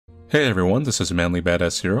Hey everyone, this is Manly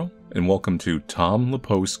Badass Hero, and welcome to Tom the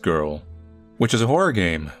Postgirl, which is a horror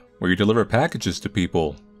game where you deliver packages to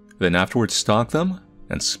people, then afterwards stalk them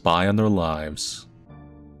and spy on their lives.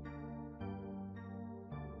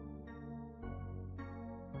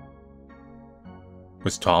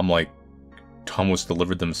 Was Tom was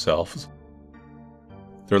delivered themselves?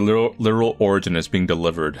 Their literal origin is being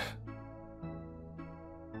delivered.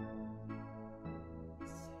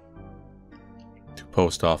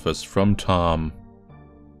 Post office from Tom.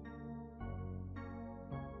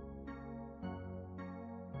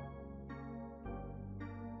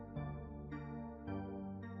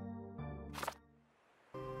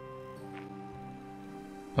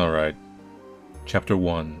 Alright. Chapter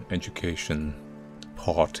 1, Education.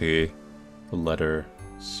 Party. The letter.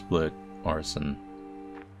 Split. Arson.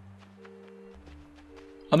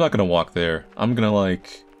 I'm not gonna walk there. I'm gonna,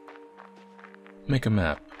 make a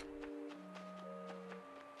map.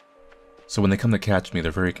 So when they come to catch me, they're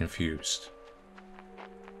very confused.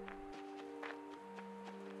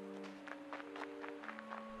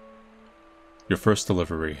 Your first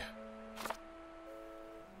delivery.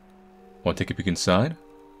 Want to take a peek inside?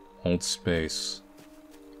 Hold space.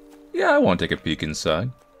 Yeah, I want to take a peek inside.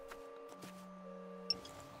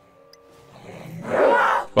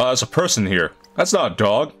 Well, there's a person here. That's not a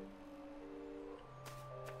dog.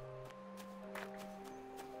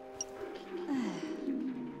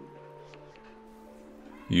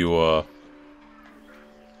 You,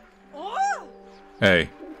 Hey.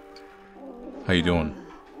 How you doing?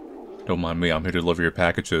 Don't mind me, I'm here to deliver your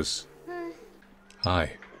packages.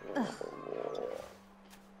 Hi.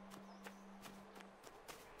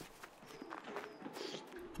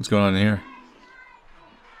 What's going on here?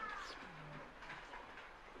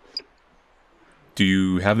 Do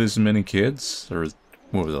you have this many kids? Or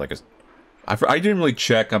what was it, I didn't really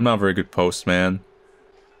check, I'm not a very good postman.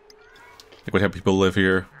 What type of people live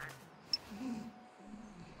here?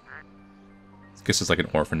 I guess it's like an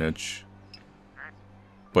orphanage.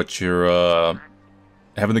 But you're,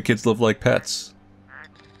 having the kids live like pets.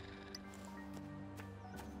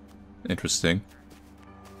 Interesting.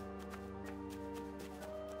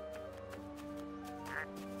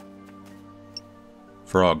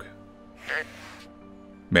 Frog.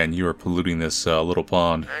 Man, you are polluting this, little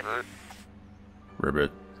pond.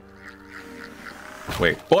 Ribbit.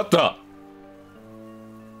 Wait, what the?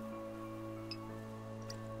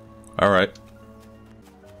 Alright.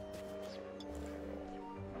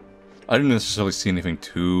 I didn't necessarily see anything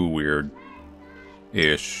too weird-ish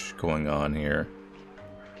going on here.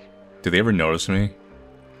 Did they ever notice me?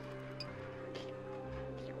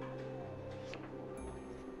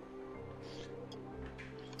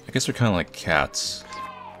 I guess they're kind of like cats.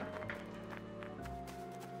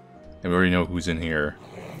 And we already know who's in here.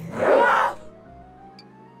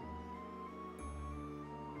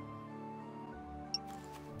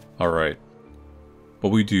 Alright.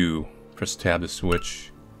 What we do, press tab to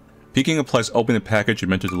switch. Peeking implies opening the package you're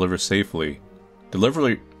meant to deliver safely.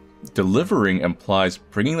 Delivering implies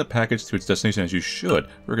bringing the package to its destination as you should.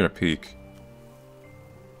 We're gonna peek.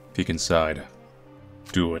 Peek inside.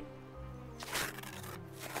 Do it.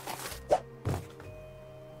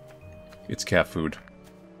 It's cat food.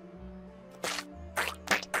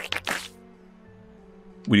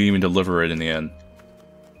 We didn't even deliver it in the end.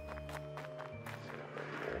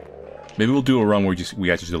 Maybe we'll do a run where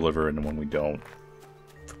we actually deliver it and one we don't.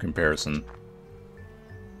 For comparison.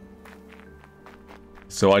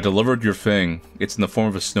 So I delivered your thing. It's in the form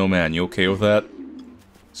of a snowman. You okay with that?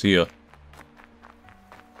 See ya.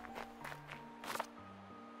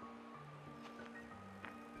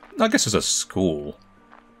 I guess it's a school.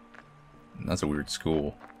 That's a weird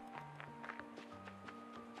school.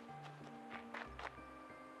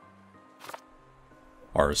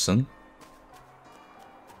 Arson.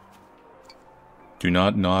 Do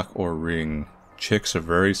not knock or ring. Chicks are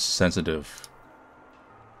very sensitive.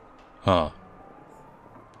 Huh.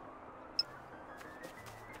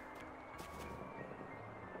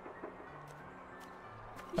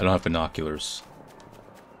 I don't have binoculars.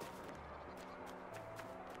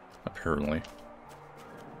 Apparently.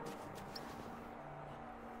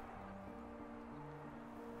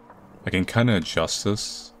 I can kind of adjust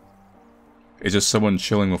this. It's just someone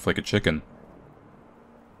chilling with like a chicken.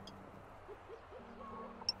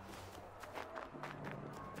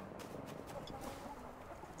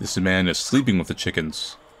 This man is sleeping with the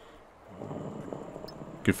chickens.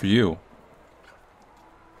 Good for you.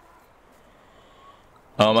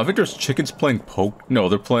 I think there's chickens playing No,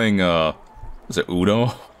 they're playing, is it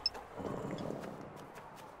Uno?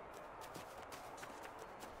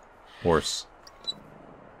 Horse.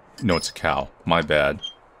 No, it's a cow. My bad.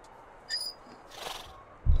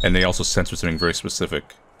 And they also censor something very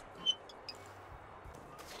specific.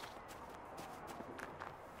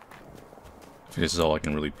 I think this is all I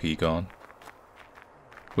can really peek on.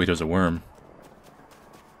 Wait, there's a worm.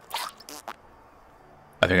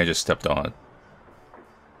 I think I just stepped on it.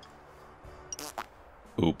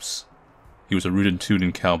 Oops. He was a rootin'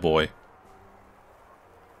 tootin' cowboy.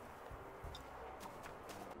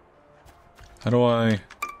 How do I...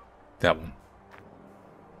 That one.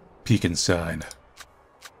 Peek inside.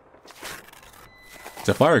 It's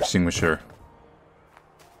a fire extinguisher.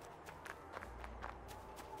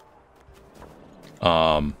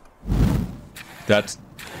 That's...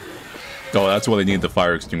 Oh, that's what they need the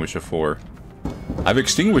fire extinguisher for. I've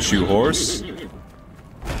extinguished you, horse!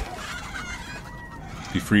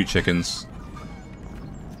 Be free, chickens.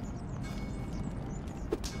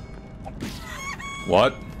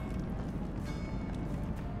 What?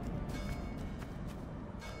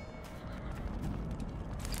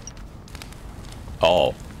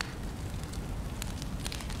 Oh.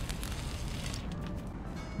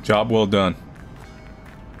 Job well done.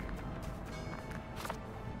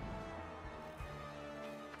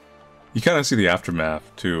 You kind of see the aftermath,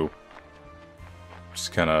 too. It's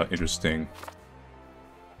kind of interesting.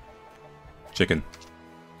 Chicken.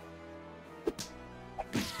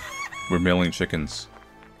 We're mailing chickens.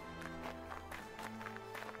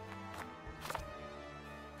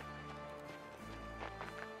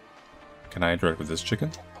 Can I interact with this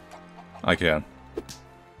chicken? I can.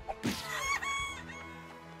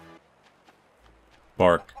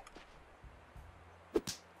 Bark.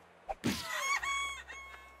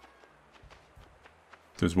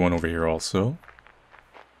 There's one over here also.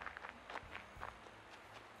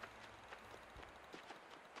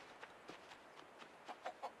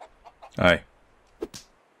 Hi.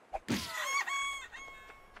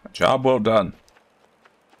 Job well done.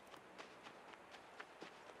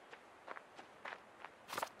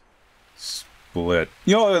 Split.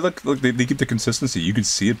 You know, look, they keep the consistency. You can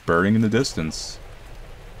see it burning in the distance.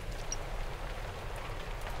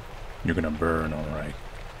 You're gonna burn, alright.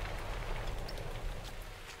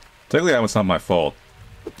 Technically, that was not my fault.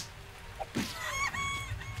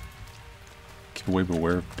 Keep away,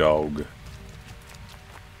 beware of dog.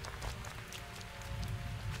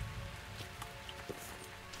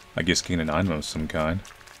 I guess gain an item of some kind.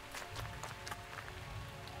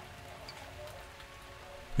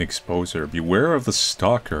 The exposer. Beware of the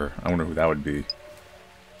stalker. I wonder who that would be.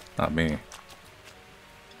 Not me.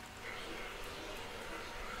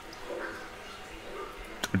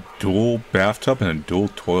 A dual bathtub and a dual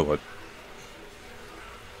toilet.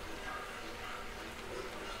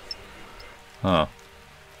 Huh.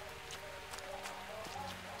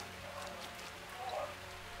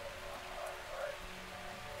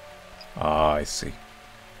 Ah, I see.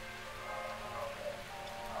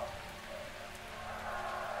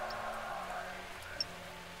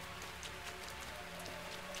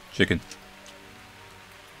 Chicken.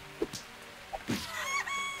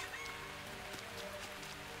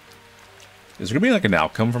 Is there gonna be like an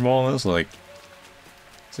outcome from all this? Like,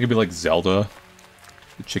 it's gonna be like Zelda.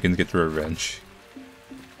 The chickens get their revenge.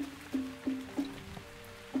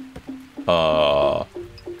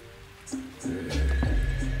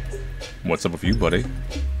 What's up with you, buddy?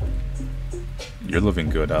 You're living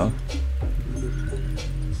good, huh?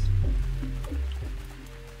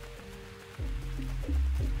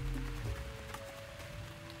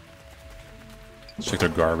 Let's check their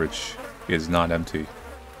garbage. It is not empty.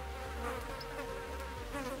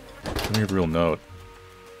 Give me a real note.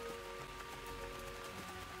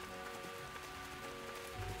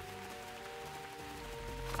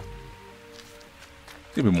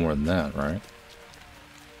 Could be more than that, right?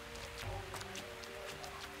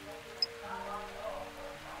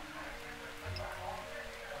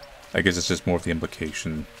 I guess it's just more of the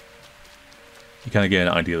implication. You kind of get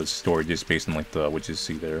an idea of the story just based on like what you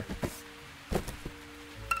see there.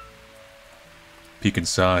 Peek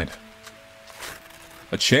inside.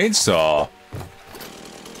 A chainsaw!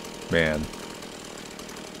 Man.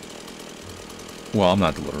 Well, I'm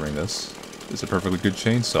not delivering this. It's a perfectly good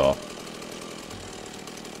chainsaw.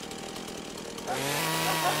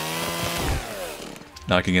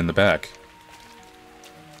 Knocking in the back.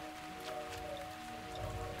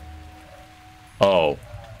 Oh.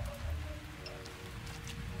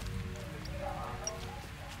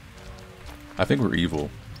 I think we're evil.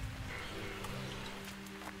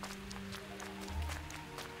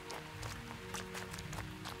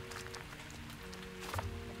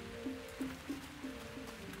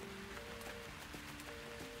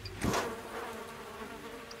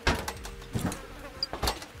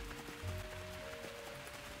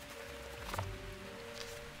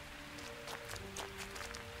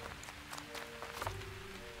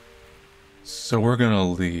 So we're gonna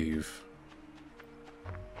leave.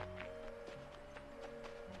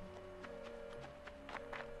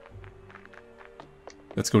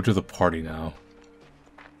 Let's go to the party now.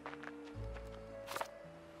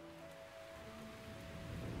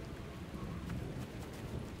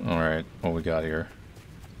 Alright, what we got here?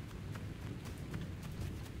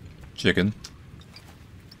 Chicken.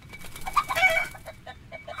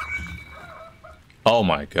 Oh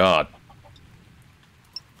my god.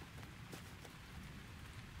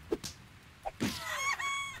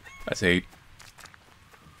 That's 8.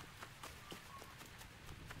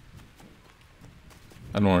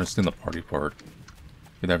 I don't understand the party part.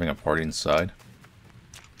 You're having a party inside.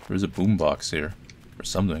 There's a boombox here. Or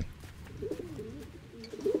something.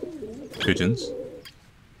 Pigeons.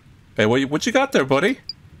 Hey, what you got there, buddy?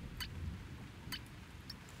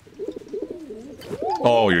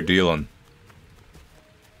 Oh, you're dealing.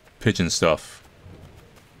 Pigeon stuff.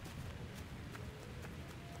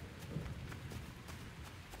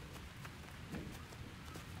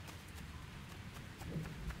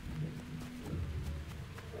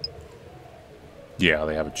 Yeah,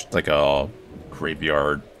 they have like a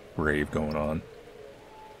graveyard rave going on.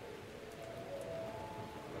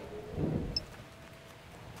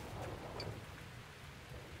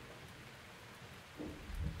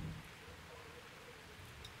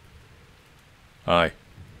 Hi.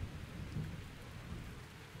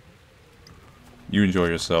 You enjoy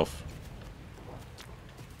yourself.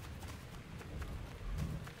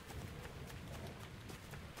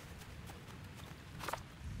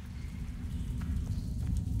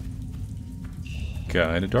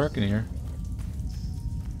 Kinda dark in here.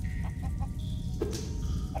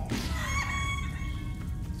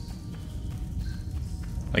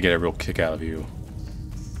 I get a real kick out of you.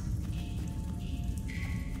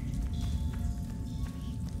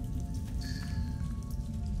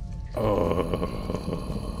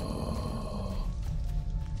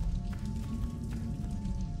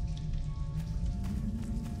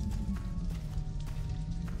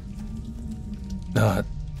 Not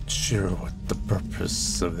sure what the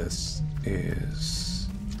purpose of this is.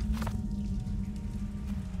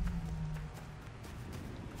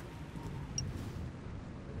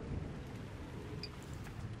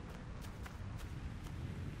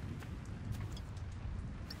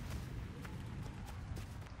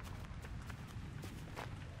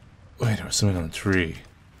 Wait, there was something on the tree.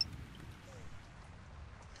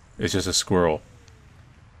 It's just a squirrel.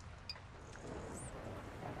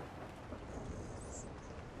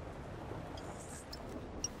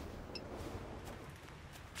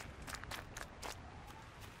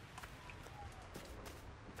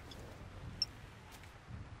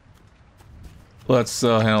 Let's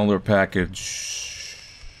handle their package.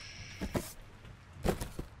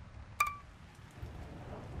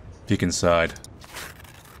 Peek inside.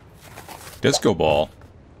 Disco ball.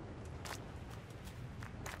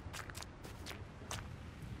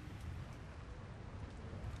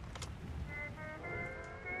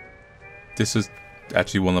 This is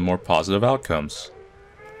actually one of the more positive outcomes.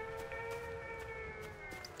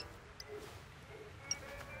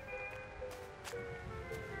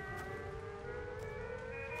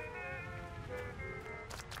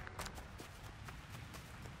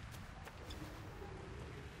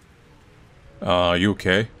 Are you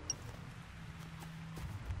okay?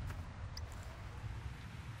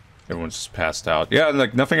 Everyone's just passed out. Yeah,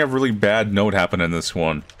 like nothing of really bad note happened in this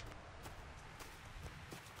one.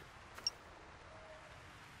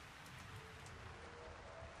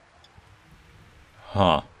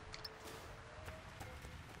 Huh.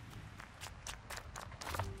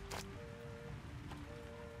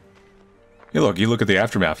 Hey, look, you look at the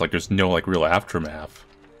aftermath, like there's no, like, real aftermath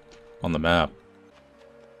on the map.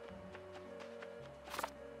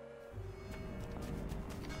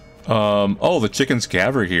 Oh, the chickens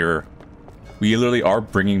gather here. We literally are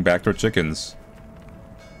bringing back their chickens.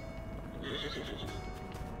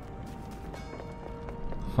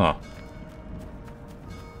 Huh.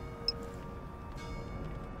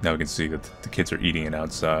 Now we can see that the kids are eating it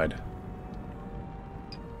outside.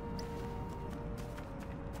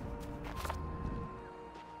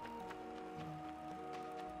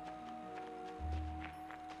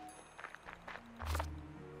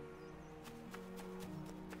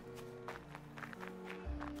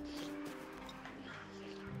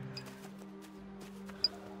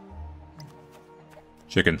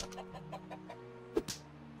 Chicken.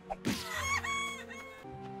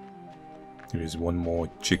 There is one more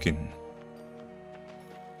chicken.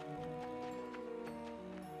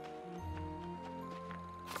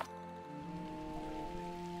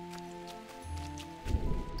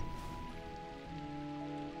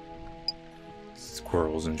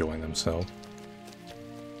 squirrels enjoying themselves.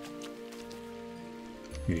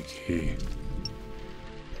 Need a key.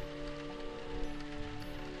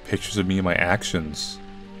 Pictures of me and my actions.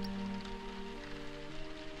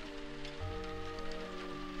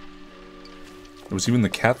 There was even the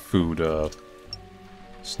cat food,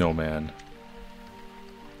 snowman.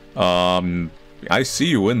 I see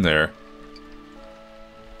you in there.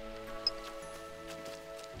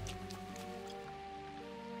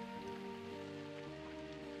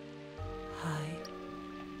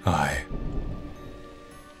 Hi.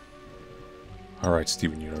 Alright,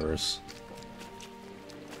 Steven Universe.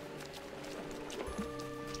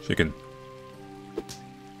 Chicken.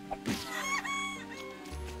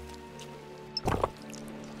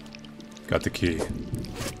 Got the key.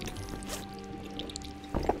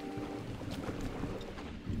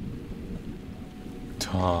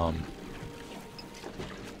 Tom.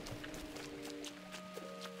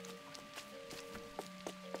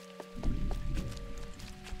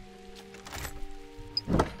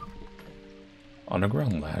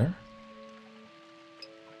 Underground ladder?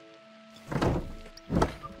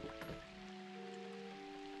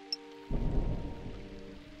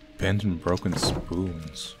 Bent and broken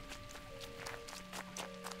spoons.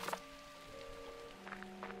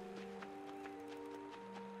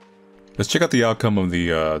 Let's check out the outcome of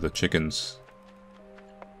the chickens.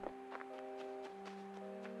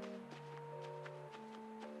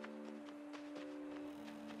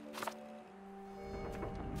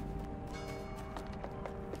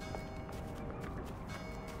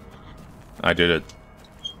 I did it.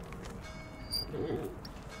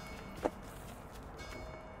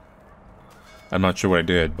 I'm not sure what I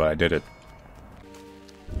did, but I did it.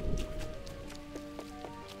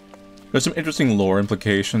 There's some interesting lore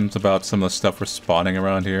implications about some of the stuff we're spotting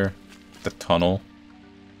around here. The tunnel.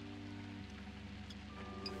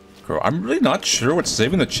 Girl, I'm really not sure what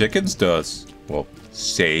saving the chickens does. Well,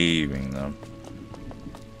 saving them.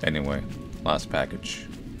 Anyway, last package.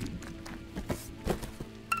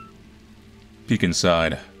 Peek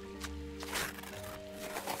inside.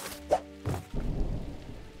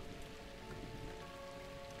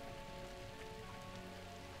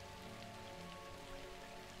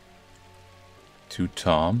 To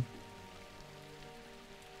Tom.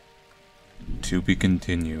 To be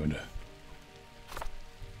continued.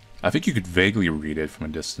 I think you could vaguely read it from a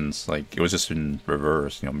distance, like it was just in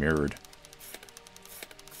reverse, you know, mirrored.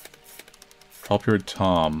 Help your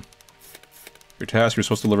Tom. Your task, you're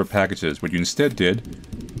supposed to deliver packages. What you instead did,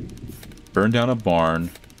 burn down a barn,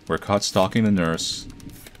 were caught stalking the nurse,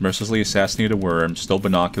 mercilessly assassinated a worm, stole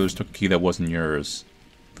binoculars, took a key that wasn't yours.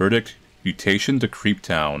 Verdict, mutation to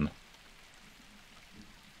Creeptown.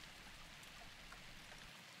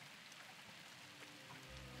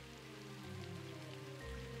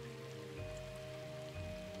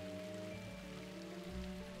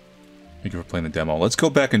 Thank you for playing the demo. Let's go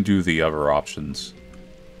back and do the other options.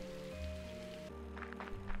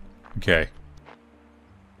 Okay.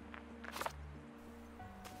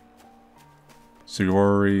 So you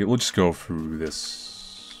already... We'll just go through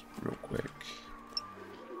this real quick.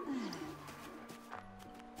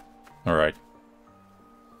 Alright.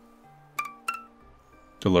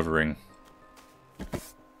 Delivering.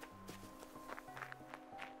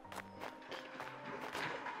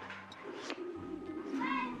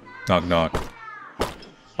 Knock knock.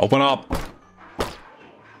 Open up!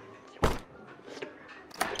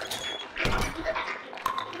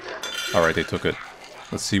 Alright, they took it.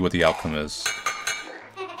 Let's see what the outcome is.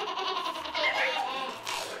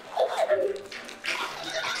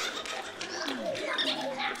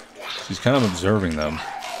 She's kind of observing them.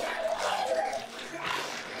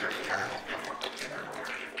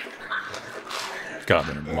 God,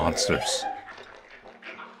 they're monsters.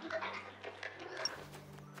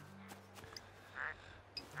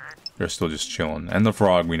 They're still just chilling. And the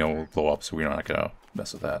frog we know will blow up, so we're not gonna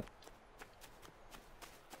mess with that.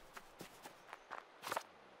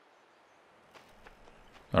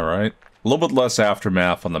 Alright. A little bit less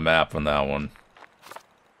aftermath on the map on that one.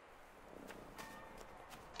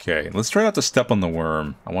 Okay, let's try not to step on the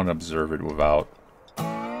worm. I want to observe it without...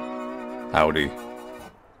 Howdy.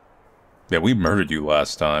 Yeah, we murdered you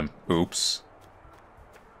last time. Oops.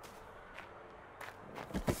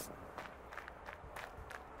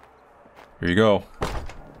 Here you go.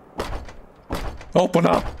 Open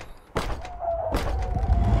up!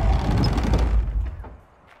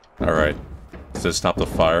 Alright. Does this stop the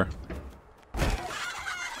fire?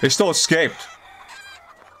 They still escaped!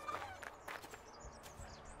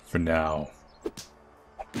 For now.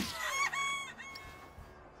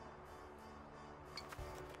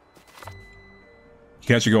 You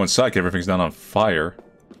can't actually go inside, everything's not on fire.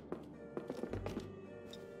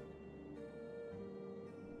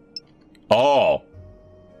 Oh!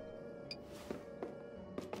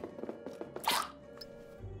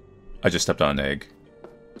 I just stepped on an egg.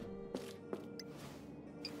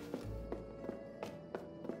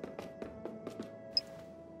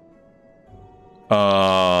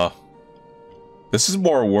 This is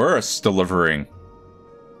more worse, delivering.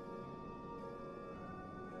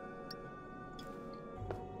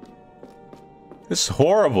 This is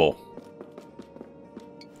horrible.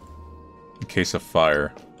 In case of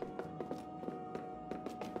fire.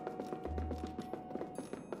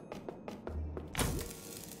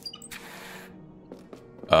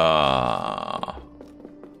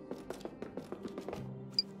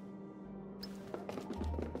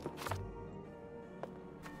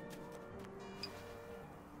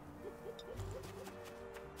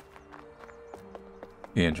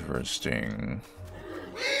 Interesting.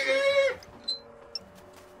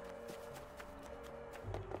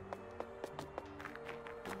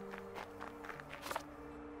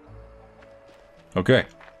 Okay,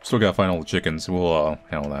 still gotta find all the chickens. We'll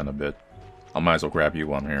handle that in a bit. I might as well grab you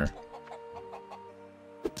one here.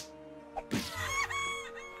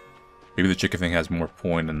 Maybe the chicken thing has more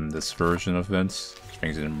point in this version of events.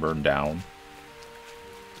 Things didn't burn down.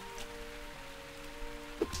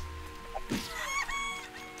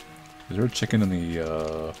 Is there a chicken in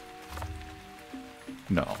the,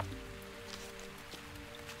 No.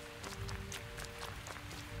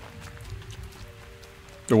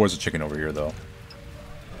 There was a chicken over here, though.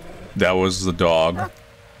 That was the dog.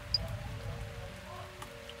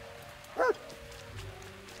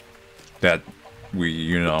 That we,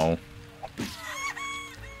 you know...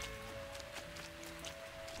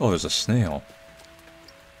 Oh, there's a snail.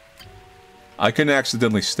 I can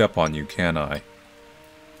accidentally step on you, can I?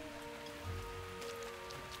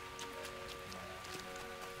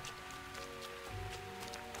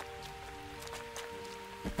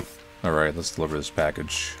 Alright, let's deliver this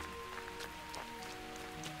package.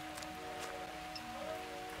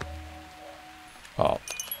 Oh.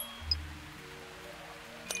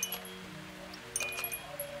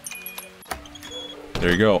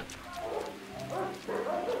 There you go.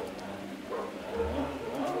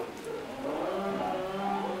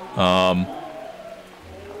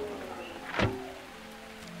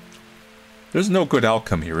 There's no good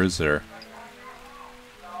outcome here, is there?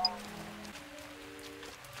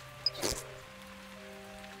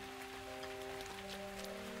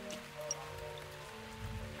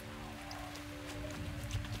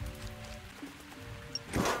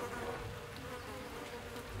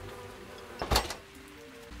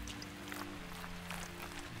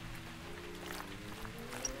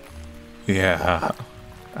 Yeah,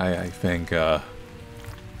 I think, yeah,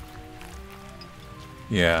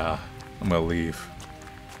 I'm gonna leave.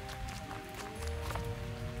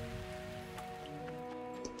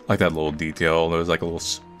 Like that little detail, there was like a little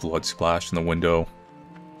blood splash in the window.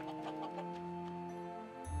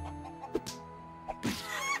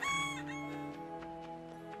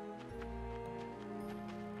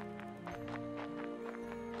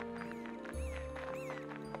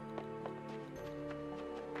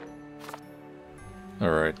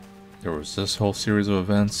 Alright, there was this whole series of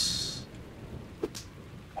events.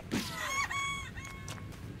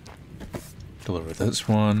 Deliver this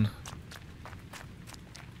one.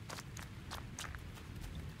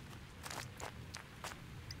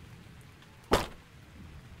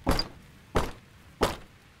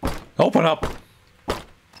 Open up!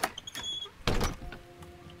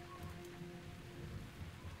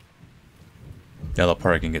 Now the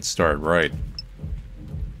part I can get started right.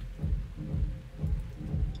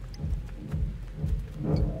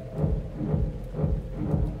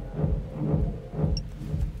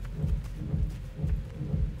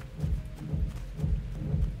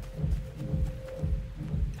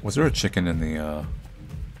 Was there a chicken in the,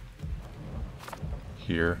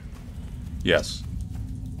 here? Yes.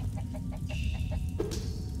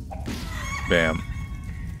 Bam.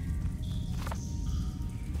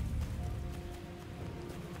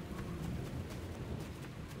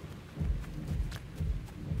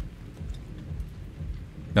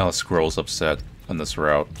 Now the squirrel's upset on this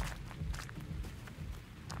route.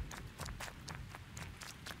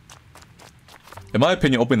 In my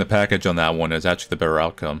opinion, opening the package on that one is actually the better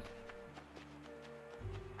outcome.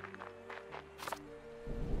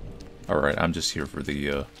 Alright, I'm just here for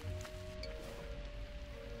the,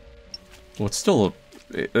 well, it's still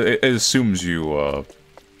a... It assumes you,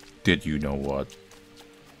 did you know what.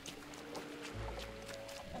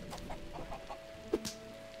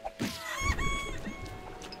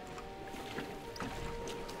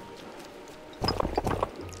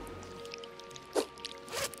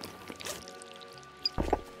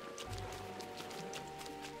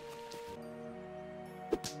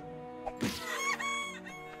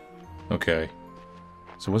 Okay.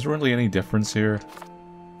 So was there really any difference here?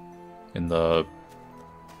 In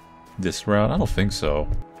this round? I don't think so.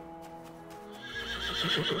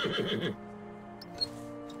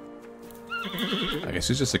 I guess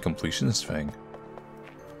it's just a completionist thing.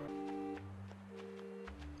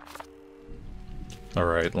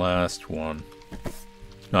 Alright, last one.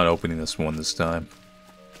 Not opening this one this time.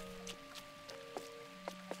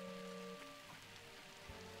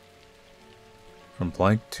 From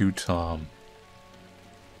blank to Tom.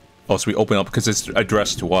 Oh, so we open up because it's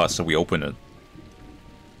addressed to us, so we open it.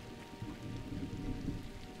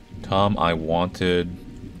 Tom, I wanted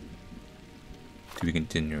to be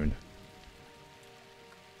continued.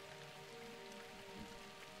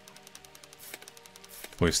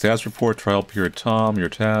 Wait, status report, trial period, Tom, your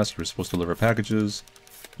task, you were supposed to deliver packages.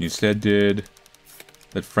 You instead did.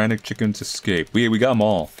 Let frantic chickens escape. We got them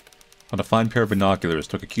all. On a fine pair of binoculars,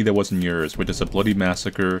 took a key that wasn't yours, witnessed a bloody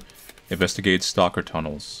massacre, investigate stalker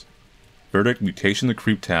tunnels. Verdict, mutation to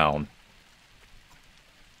creep town.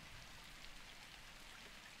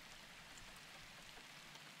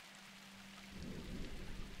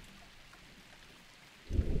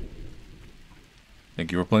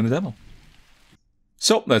 Thank you for playing the demo.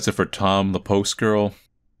 So, that's it for Tom, the Postgirl.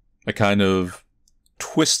 A kind of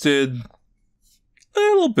twisted, a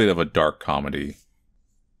little bit of a dark comedy.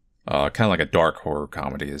 Kind of like a dark horror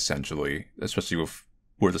comedy, essentially. Especially with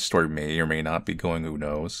where the story may or may not be going, who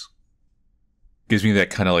knows. Gives me that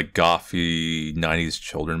kind of like gothy 90s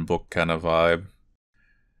children book kind of vibe.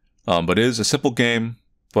 But it is a simple game,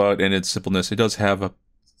 but in its simpleness, it does have, I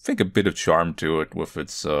think, a bit of charm to it with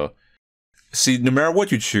its, See, no matter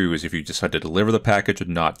what you choose, if you decide to deliver the package or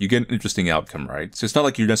not, you get an interesting outcome, right? So it's not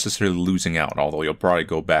like you're necessarily losing out, although you'll probably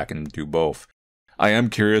go back and do both. I am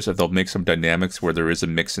curious if they'll make some dynamics where there is a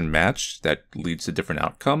mix and match that leads to different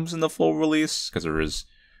outcomes in the full release, because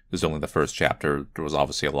there's only the first chapter. There was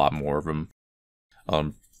obviously a lot more of them,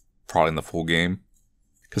 probably in the full game,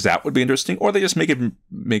 because that would be interesting. Or they just make it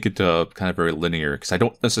kind of very linear, because I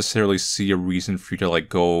don't necessarily see a reason for you to like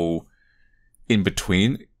go in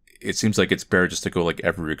between. It seems like it's better just to go like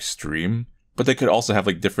every extreme, but they could also have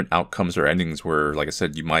like different outcomes or endings where, like I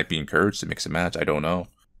said, you might be encouraged to mix and match. I don't know.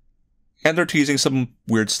 And they're teasing some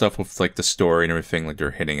weird stuff with like the story and everything. Like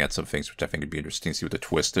they're hinting at some things, which I think would be interesting to see what the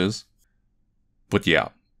twist is. But yeah.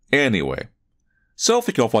 Anyway. So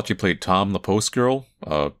thank you all for watching played Tom the Postgirl,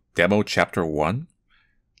 demo chapter 1.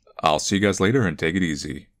 I'll see you guys later and take it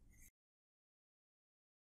easy.